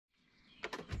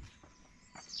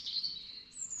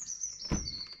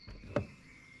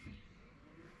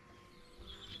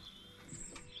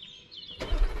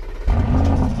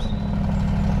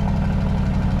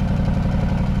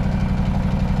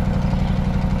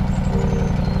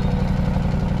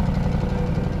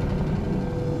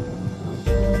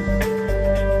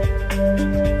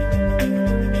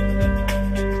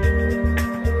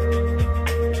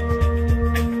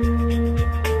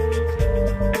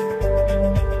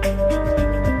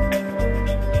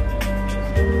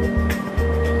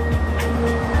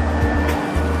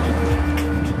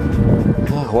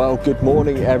Well, good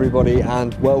morning everybody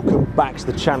and welcome back to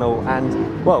the channel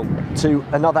and, well, to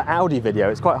another Audi video.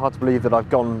 It's quite hard to believe that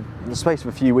I've gone in the space of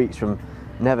a few weeks from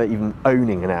never even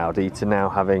owning an Audi to now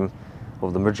having, well,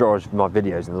 the majority of my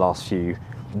videos in the last few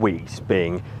weeks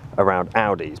being around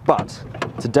Audis. But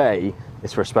today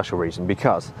is for a special reason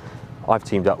because I've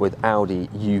teamed up with Audi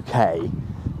UK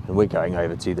and we're going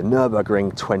over to the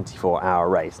Nurburgring 24-hour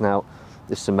race. Now,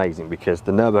 this is amazing because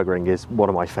the Nurburgring is one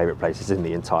of my favourite places in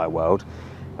the entire world.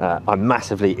 I'm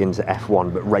massively into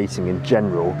F1, but racing in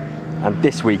general. And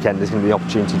this weekend there's going to be the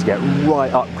opportunity to get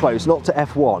right up close, not to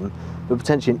F1, but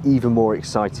potentially an even more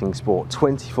exciting sport.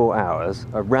 24 hours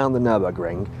around the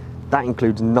Nurburgring. That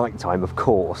includes nighttime, of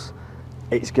course.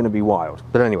 It's going to be wild.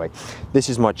 But anyway, this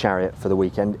is my chariot for the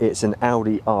weekend. It's an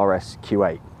Audi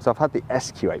RSQ8. So I've had the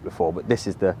SQ8 before, but this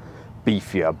is the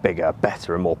beefier, bigger,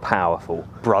 better and more powerful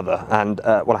brother. And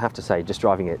well, I have to say, just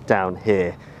driving it down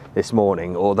here this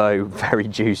morning, although very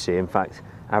juicy, in fact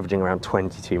averaging around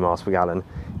 22 miles per gallon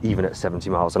even at 70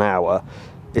 miles an hour,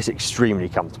 it's extremely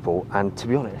comfortable. And to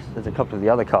be honest, there's a couple of the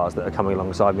other cars that are coming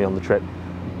alongside me on the trip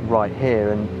right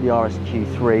here, and the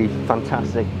RSQ3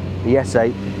 fantastic, the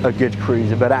S8 a good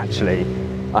cruiser, but actually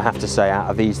I have to say, out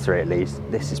of these three at least,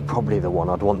 this is probably the one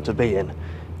I'd want to be in.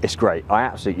 It's great. I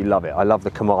absolutely love it. I love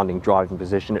the commanding driving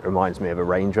position. It reminds me of a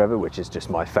Range Rover, which is just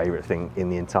my favourite thing in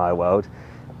the entire world.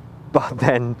 But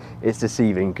then it's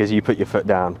deceiving because you put your foot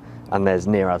down and there's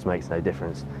near as makes no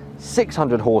difference.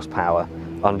 600 horsepower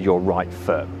under your right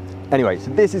foot. Anyway,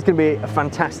 so this is going to be a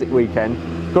fantastic weekend.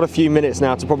 Got a few minutes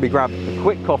now to probably grab a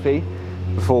quick coffee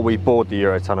before we board the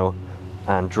Eurotunnel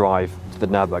and drive to the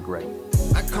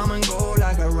Nurburgring. I come and go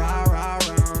like a rah, rah,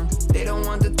 rah. They don't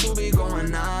want the to be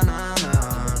going on.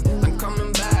 I'm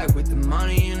coming back with the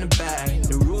money in the bag.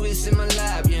 The rubies in my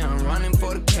lap, yeah, I'm running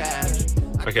for the cash.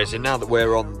 Okay, so now that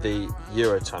we're on the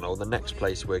Eurotunnel, the next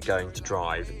place we're going to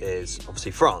drive is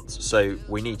obviously France. So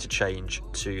we need to change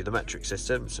to the metric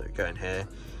system. So go in here,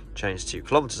 change to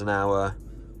kilometers an hour,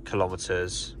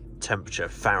 kilometers, temperature,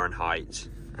 Fahrenheit.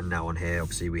 And now on here,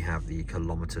 obviously we have the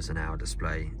kilometers an hour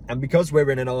display. And because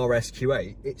we're in an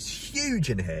RSQ8, it's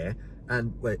huge in here.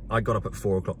 And wait, I got up at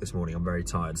 4 o'clock this morning. I'm very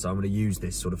tired. So I'm going to use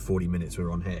this sort of 40 minutes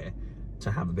we're on here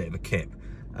to have a bit of a kip.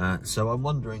 So I'm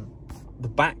wondering, the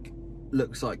back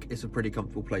looks like it's a pretty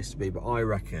comfortable place to be, but I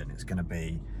reckon it's going to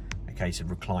be a case of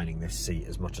reclining this seat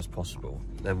as much as possible.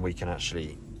 Then we can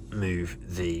actually move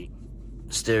the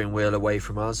steering wheel away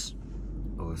from us.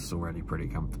 Oh, this is already pretty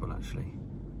comfortable actually.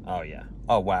 Oh yeah.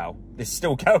 Oh wow, this is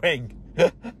still going.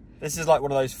 This is like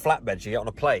one of those flatbeds you get on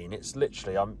a plane. It's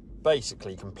literally, I'm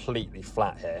basically completely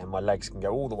flat here and my legs can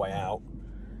go all the way out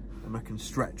and I can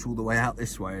stretch all the way out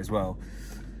this way as well.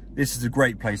 This is a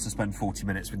great place to spend 40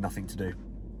 minutes with nothing to do.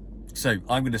 So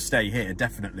I'm going to stay here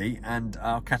definitely, and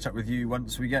I'll catch up with you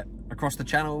once we get across the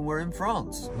channel and we're in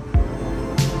France.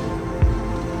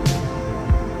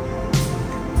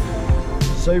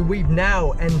 So we've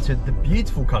now entered the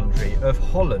beautiful country of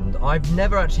Holland. I've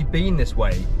never actually been this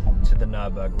way to the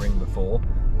Nurburgring before.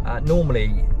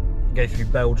 Normally go through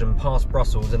Belgium, past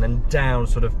Brussels and then down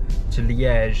sort of to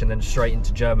Liège and then straight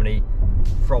into Germany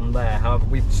from there. However,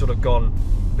 we've sort of gone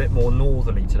a bit more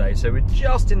northerly today, so we're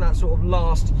just in that sort of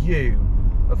last U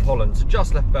of Holland. So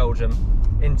just left Belgium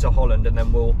into Holland and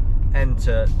then we'll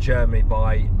enter Germany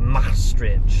by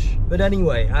Maastricht. But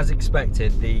anyway, as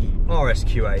expected, the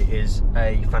RSQ8 is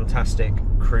a fantastic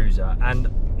cruiser, and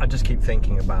I just keep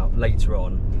thinking about later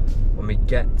on when we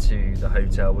get to the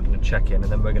hotel, we're going to check in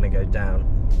and then we're going to go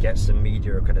down, get some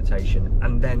media accreditation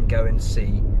and then go and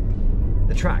see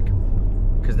the track,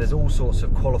 because there's all sorts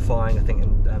of qualifying, I think,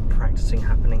 and practicing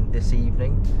happening this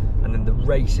evening, and then the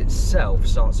race itself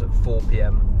starts at 4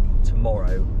 PM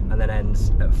tomorrow and then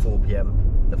ends at 4 PM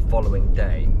the following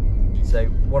day. So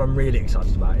what I'm really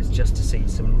excited about is just to see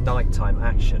some nighttime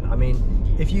action. I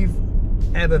mean, if you've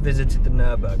ever visited the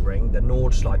Nurburgring, the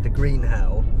Nordschleife, the Green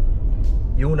Hell,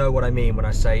 you'll know what I mean when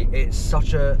I say it's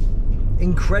such a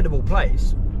incredible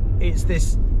place. It's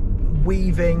this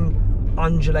weaving,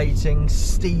 undulating,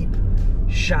 steep,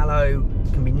 shallow,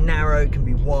 can be narrow, can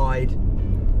be wide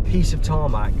piece of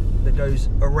tarmac that goes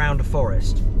around a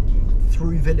forest,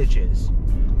 through villages,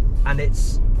 and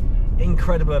it's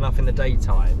incredible enough in the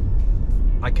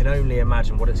daytime. I can only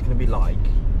imagine what it's going to be like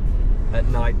at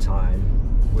night time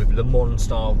with Le Mans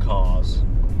style cars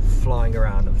flying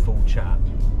around at full chat.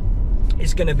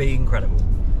 It's going to be incredible.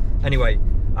 Anyway,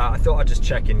 I thought I'd just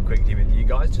check in quickly with you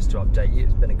guys just to update you.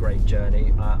 It's been a great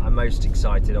journey. I'm most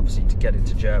excited obviously to get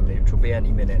into Germany, which will be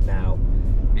any minute now,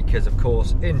 because of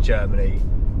course in Germany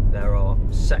there are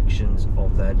sections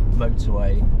of their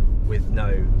motorway with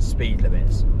no speed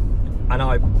limits, and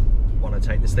I want to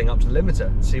take this thing up to the limiter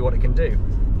and see what it can do.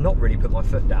 Not really put my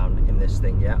foot down in this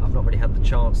thing yet. I've not really had the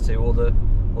chance to or the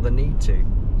need to.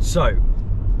 So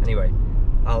anyway,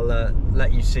 I'll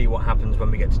let you see what happens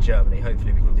when we get to Germany.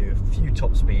 Hopefully we can do a few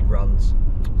top speed runs,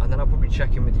 and then I'll probably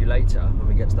check in with you later when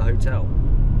we get to the hotel.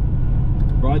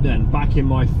 Right then, back in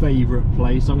my favourite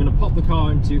place. I'm going to pop the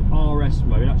car into RS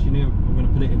mode. Actually, no, I'm going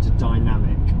to put it into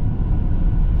dynamic.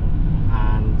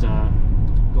 And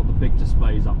got the big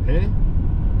displays up here.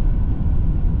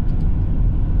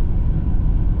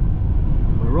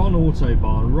 We're on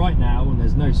Autobahn right now and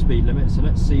there's no speed limit, so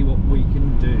let's see what we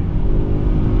can do.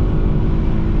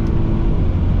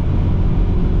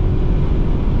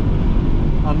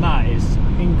 And that is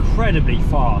incredibly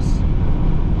fast.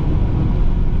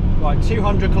 Right,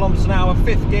 200 kilometers an hour,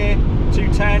 5th gear,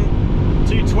 210,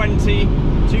 220,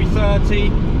 230,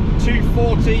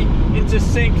 240, into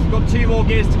 6th, got 2 more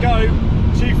gears to go,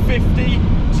 250,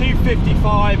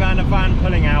 255, and a van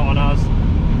pulling out on us.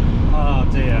 Oh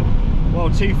dear. Well,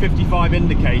 255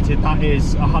 indicated, that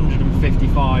is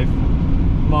 155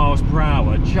 miles per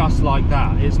hour, just like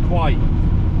that.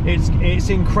 It's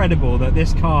incredible that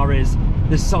this car is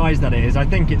the size that it is. I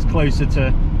think it's closer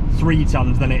to 3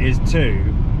 tons than it is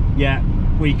 2. Yet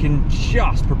we can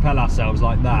just propel ourselves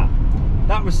like that.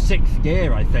 That was 6th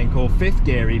gear, I think, or 5th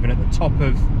gear even, at the top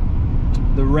of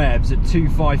the revs at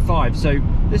 255. So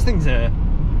this thing's a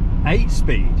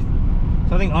 8-speed.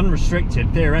 So I think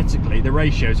unrestricted, theoretically, the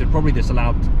ratios would probably just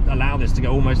allow this to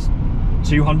go almost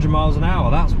 200 miles an hour.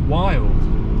 That's wild.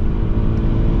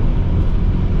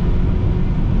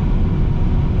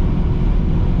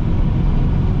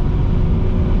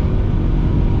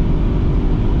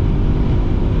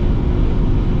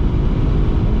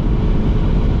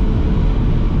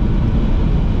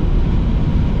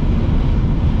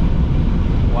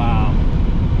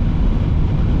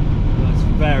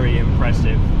 Very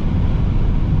impressive.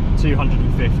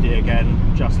 250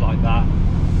 again, just like that.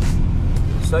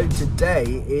 So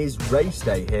today is race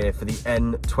day here for the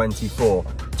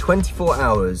N24. 24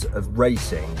 hours of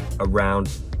racing around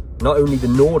not only the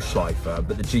Nordschleife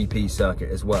but the GP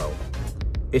circuit as well.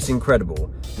 It's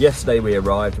incredible. Yesterday we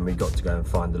arrived and we got to go and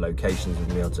find the locations we're going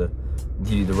to be able to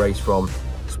view the race from.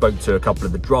 Spoke to a couple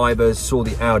of the drivers, saw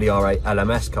the Audi R8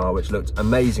 LMS car, which looked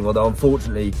amazing, although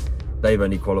unfortunately they've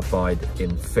only qualified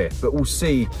in 5th, but we'll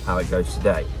see how it goes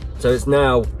today. So it's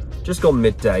now just gone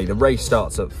midday. The race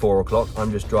starts at 4 o'clock.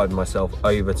 I'm just driving myself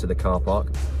over to the car park.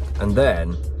 And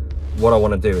then what I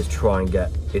want to do is try and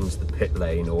get into the pit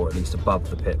lane, or at least above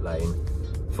the pit lane,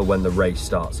 for when the race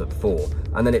starts at 4.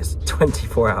 And then it's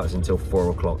 24 hours until 4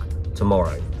 o'clock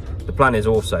tomorrow. The plan is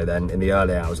also then, in the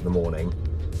early hours of the morning,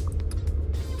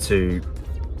 to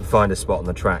find a spot on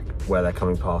the track where they're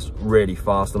coming past really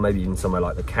fast, or maybe even somewhere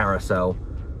like the carousel,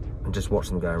 and just watch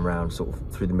them going around sort of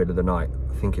through the middle of the night.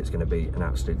 I think it's going to be an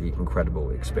absolutely incredible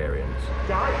experience.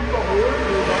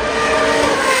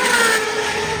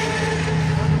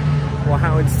 Well,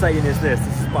 how insane is this?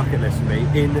 This is bucket list for me,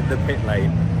 in the pit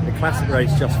lane. The classic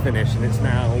race just finished and it's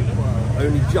now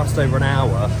only just over an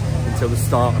hour until the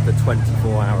start of the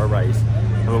 24-hour race,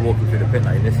 and we're walking through the pit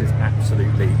lane. This is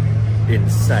absolutely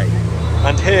insane.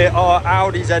 And here are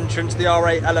Audi's entrance, the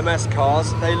R8 LMS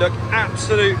cars. They look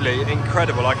absolutely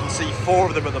incredible. I can see 4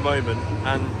 of them at the moment,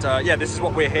 and yeah, this is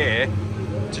what we're here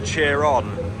to cheer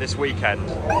on this weekend.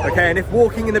 Okay, and if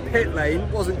walking in the pit lane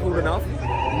wasn't cool enough,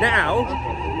 now,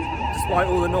 despite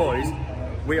all the noise,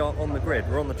 we are on the grid,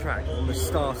 we're on the track, on the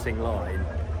starting line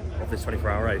of this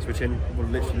 24-hour race, which in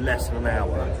literally less than an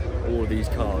hour, all of these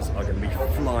cars are going to be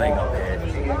flying up here.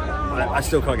 I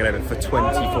still can't get over it for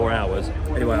 24 hours.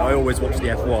 Anyway, I always watch the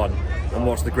F1 and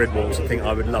watch the grid walks and think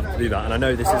I would love to do that. And I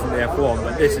know this isn't the F1,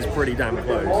 but this is pretty damn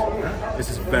close.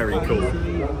 This is very cool.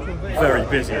 Very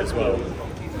busy as well.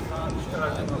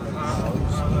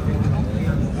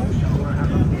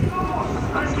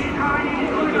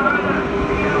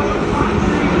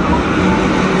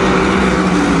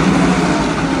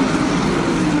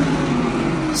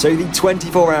 So the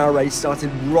 24-hour race started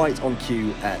right on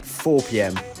cue at 4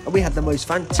 PM, and we had the most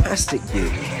fantastic view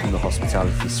from the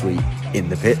hospitality suite in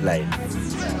the pit lane.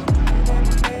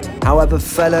 However,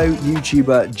 fellow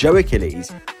YouTuber Joe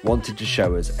Achilles wanted to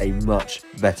show us a much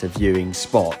better viewing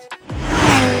spot.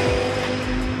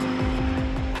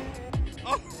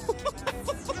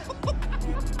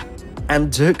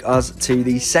 And took us to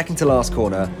the second to last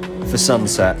corner for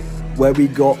sunset, where we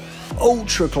got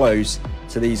ultra close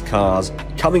to these cars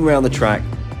coming around the track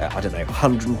at, I don't know,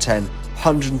 110,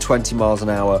 120 miles an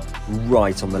hour,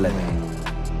 right on the limit.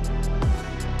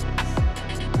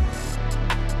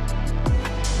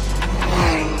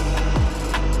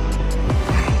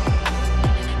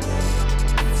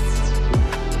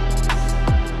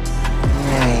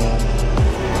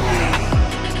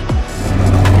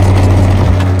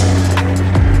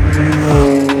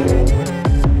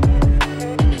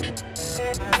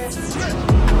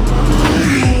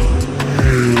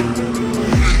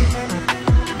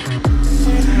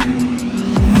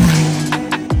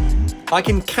 I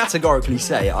can categorically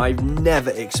say I've never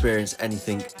experienced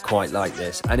anything quite like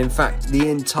this. And in fact, the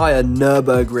entire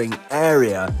Nurburgring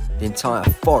area, the entire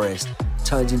forest,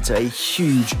 turns into a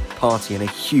huge party and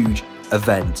a huge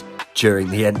event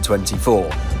during the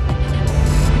N24.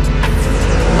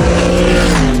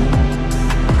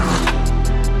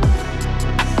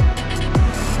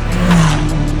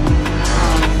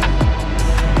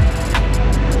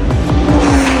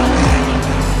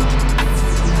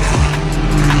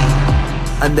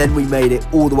 And then we made it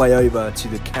all the way over to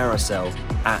the carousel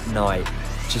at night,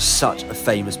 which is such a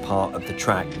famous part of the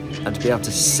track. And to be able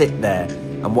to sit there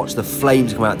and watch the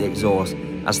flames come out the exhaust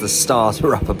as the stars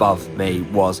were up above me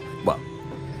was, well,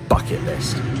 bucket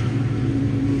list.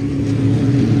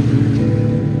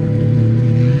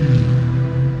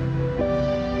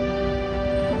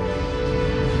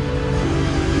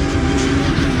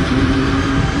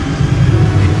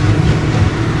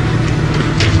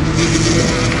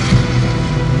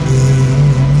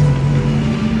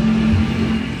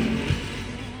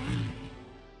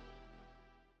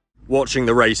 Watching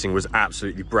the racing was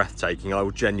absolutely breathtaking. I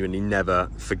will genuinely never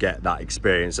forget that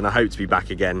experience, and I hope to be back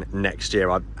again next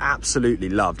year. I've absolutely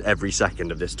loved every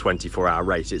second of this 24-hour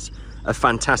race. It's a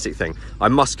fantastic thing. I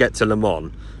must get to Le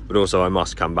Mans, but also I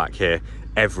must come back here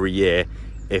every year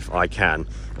if I can.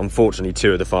 Unfortunately,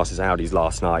 2 of the fastest Audis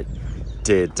last night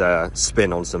did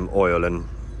spin on some oil and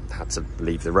had to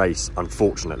leave the race,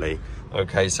 unfortunately.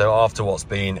 Okay, so after what's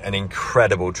been an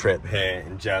incredible trip here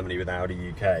in Germany with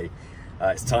Audi UK,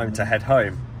 it's time to head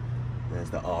home. There's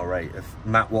the R8 of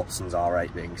Matt Watson's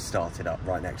R8 being started up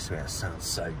right next to it. It sounds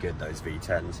so good, those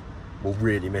V10s. We'll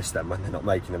really miss them when they're not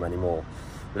making them anymore.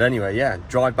 But anyway, yeah,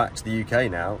 drive back to the UK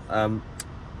now.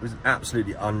 It was an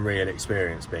absolutely unreal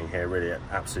experience being here, really an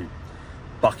absolute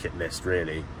bucket list,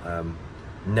 really.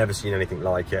 Never seen anything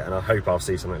like it, and I hope I'll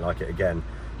see something like it again.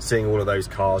 Seeing all of those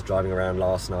cars driving around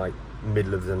last night,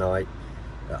 middle of the night,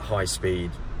 at high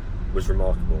speed, was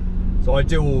remarkable. So I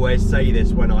do always say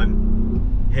this when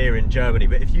I'm here in Germany,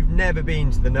 but if you've never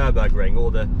been to the Nurburgring or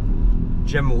the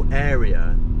general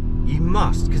area, you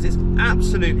must, because it's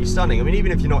absolutely stunning. I mean,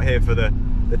 even if you're not here for the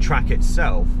track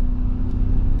itself,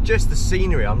 just the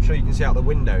scenery, I'm sure you can see out the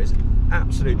window, is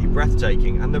absolutely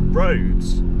breathtaking, and the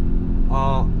roads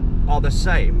are the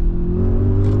same.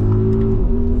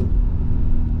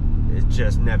 It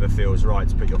just never feels right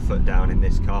to put your foot down in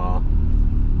this car.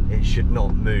 It should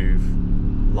not move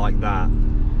like that.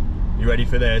 You ready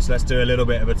for this? Let's do a little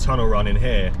bit of a tunnel run in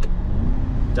here.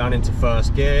 Down into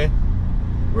first gear.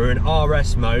 We're in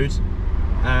RS mode,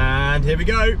 and here we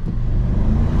go.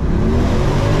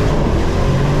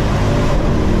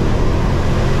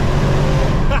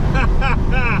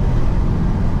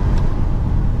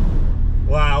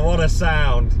 Wow, what a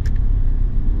sound.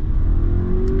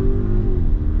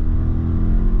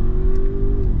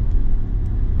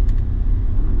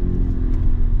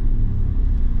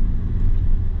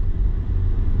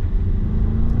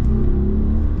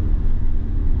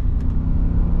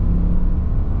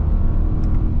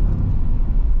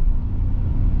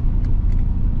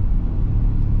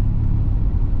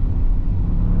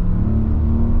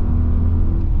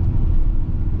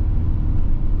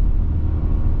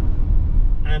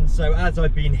 So as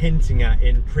I've been hinting at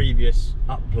in previous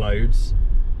uploads,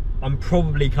 I'm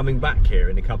probably coming back here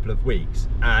in a couple of weeks,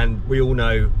 and we all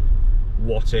know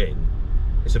what in.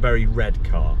 It's a very red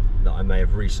car that I may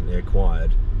have recently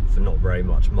acquired for not very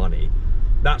much money.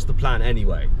 That's the plan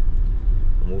anyway,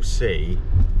 and we'll see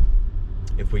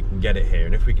if we can get it here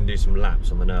and if we can do some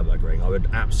laps on the Nurburgring. I would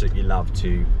absolutely love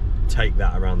to take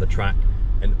that around the track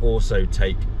and also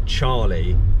take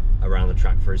Charlie around the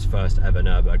track for his first ever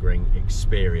Nurburgring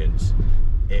experience.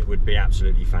 It would be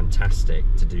absolutely fantastic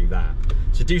to do that.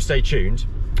 So do stay tuned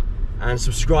and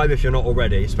subscribe if you're not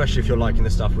already, especially if you're liking the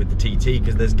stuff with the TT,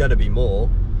 because there's gonna be more.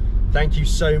 Thank you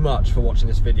so much for watching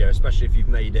this video, especially if you've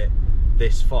made it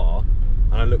this far,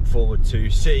 and I look forward to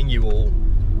seeing you all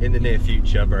in the near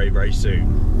future very, very soon.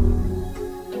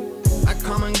 I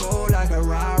come and go like a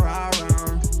rah, rah,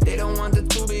 rah. They don't want the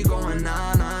to be